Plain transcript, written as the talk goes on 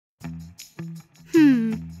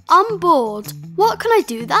I'm bored. What can I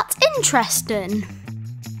do that's interesting?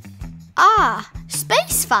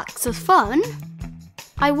 Space facts are fun.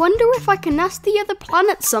 I wonder if I can ask the other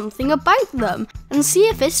planets something about them and see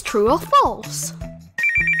if it's true or false.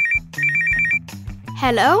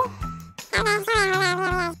 Hello?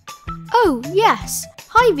 Oh, yes.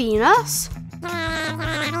 Hi, Venus.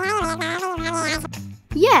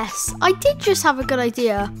 Yes, I did just have a good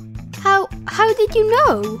idea. How did you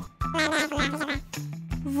know?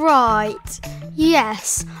 Right.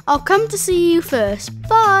 Yes, I'll come to see you first.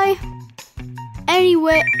 Bye.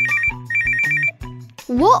 Anyway...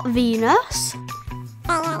 What, Venus?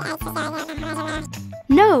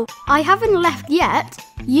 No, I haven't left yet.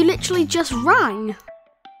 You literally just rang.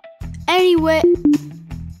 Anyway...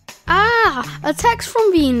 a text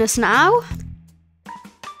from Venus now.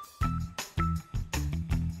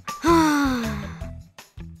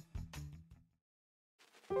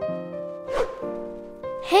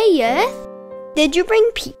 Hey Earth, did you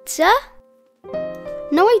bring pizza?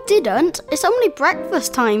 No, I didn't. It's only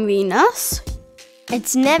breakfast time, Venus.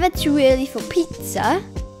 It's never too early for pizza.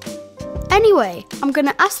 Anyway, I'm going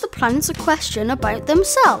to ask the planets a question about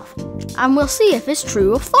themselves, and we'll see if it's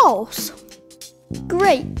true or false.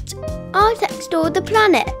 Great. I'll text all the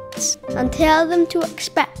planets and tell them to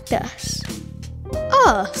expect us.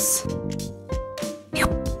 Us?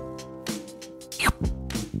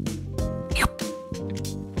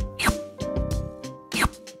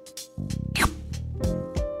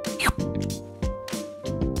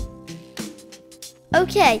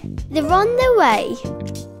 Okay, they're on their way.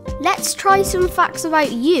 Let's try some facts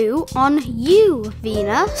about you on you,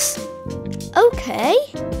 Venus. Okay.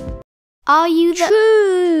 Are you the...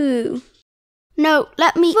 True. No,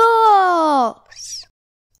 let me... False.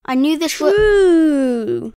 I knew this would...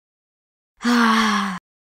 True.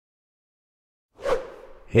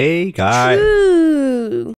 Hey, guys.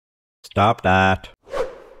 True. Stop that.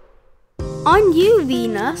 On you,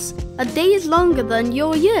 Venus, a day is longer than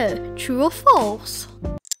your year. True or false?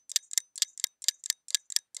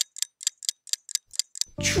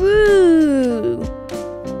 True.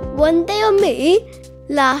 One day on me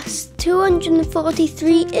lasts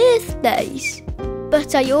 243 Earth days,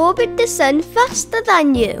 but I orbit the sun faster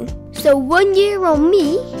than you. So 1 year on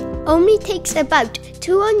me only takes about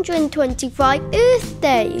 225 Earth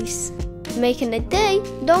days, making a day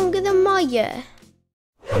longer than my year.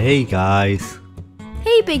 Hey, guys.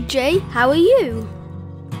 Hey, Big J, how are you?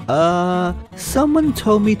 Someone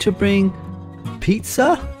told me to bring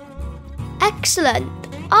pizza? Excellent.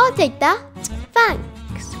 I'll take that.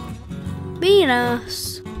 Thanks.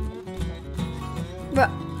 Venus.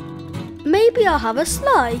 Maybe I'll have a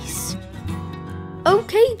slice.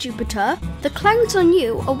 Okay, Jupiter. The clouds on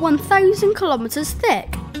you are 1,000 kilometers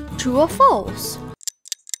thick. True or false?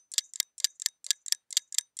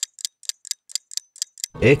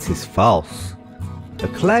 It is false. The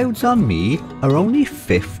clouds on me are only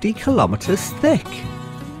 50 kilometers thick.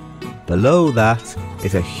 Below that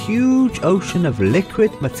is a huge ocean of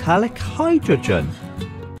liquid metallic hydrogen.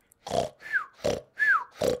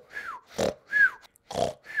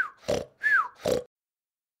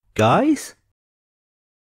 Guys?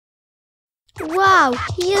 Wow,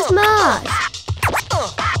 here's Mars.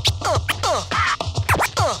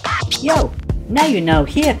 Yo, now you know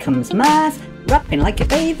here comes Mars, rapping like your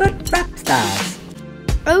favourite rap stars.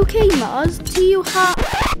 Okay, Mars, do you have...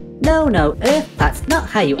 No, Earth, that's not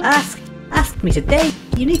how you ask. Ask me today,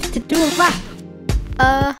 you need to do a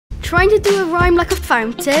rap. Trying to do a rhyme like a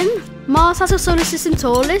fountain. Mars has a solar system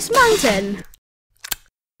tallest mountain.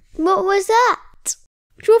 What was that?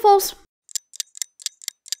 True or false?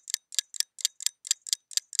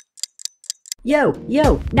 Yo,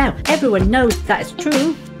 now everyone knows that it's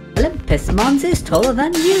true. Olympus Mons is taller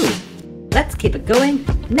than you. Let's keep it going,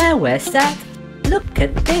 now we're set. Look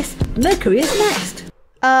at this, Mercury is next.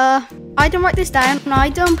 I don't write this down and I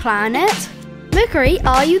don't plan it. Mercury,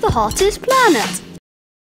 are you the hottest planet?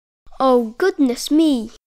 Oh, goodness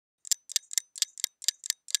me.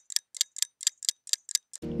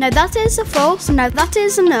 Now that is a false, now that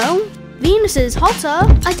is a no. Venus is hotter,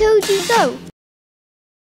 I told you so.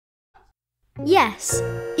 Yes,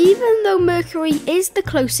 even though Mercury is the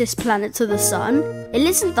closest planet to the Sun, it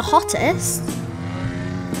isn't the hottest.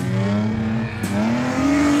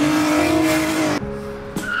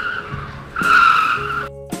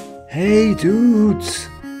 Hey, dudes.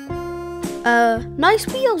 Nice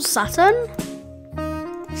wheels, Saturn.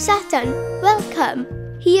 Saturn, welcome.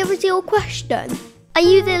 Here is your question. Are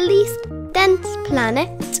you the least dense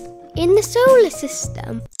planet in the solar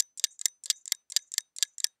system?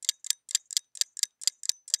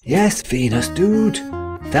 Yes, Venus, dude.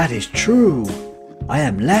 That is true. I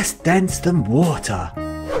am less dense than water,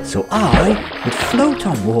 so I would float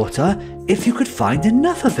on water if you could find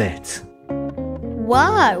enough of it.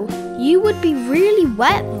 Wow, you would be really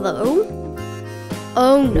wet though.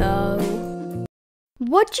 Oh no.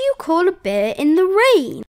 What do you call a bear in the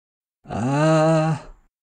rain? A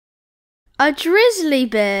drizzly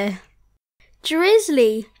bear.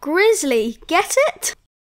 Drizzly, grizzly, get it?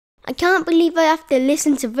 I can't believe I have to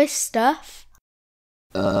listen to this stuff.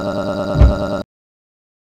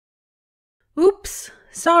 Oops,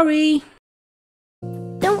 sorry.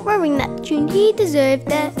 Don't worry, Neptune, he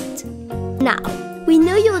deserved it. Now, we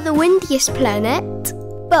know you're the windiest planet,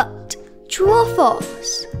 but true or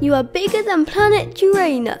false, you are bigger than planet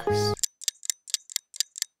Uranus.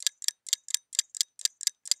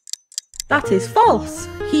 That is false.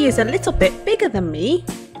 He is a little bit bigger than me.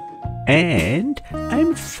 And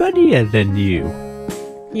I'm funnier than you.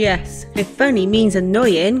 Yes, if funny means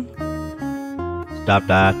annoying. Stop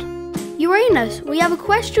that. Uranus, we have a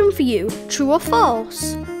question for you. True or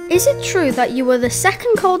false? Is it true that you are the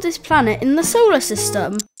second coldest planet in the solar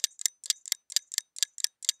system?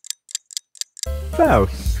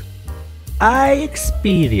 False. I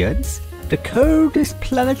experience the coldest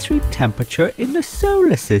planetary temperature in the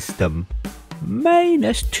solar system.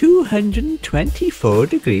 Minus 224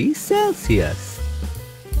 degrees Celsius.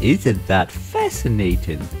 Isn't that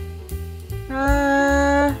fascinating?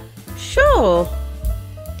 Sure.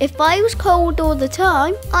 If I was cold all the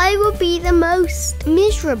time, I would be the most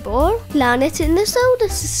miserable planet in the solar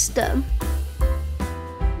system.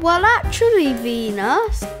 Well, actually,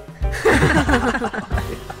 Venus.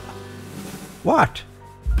 What?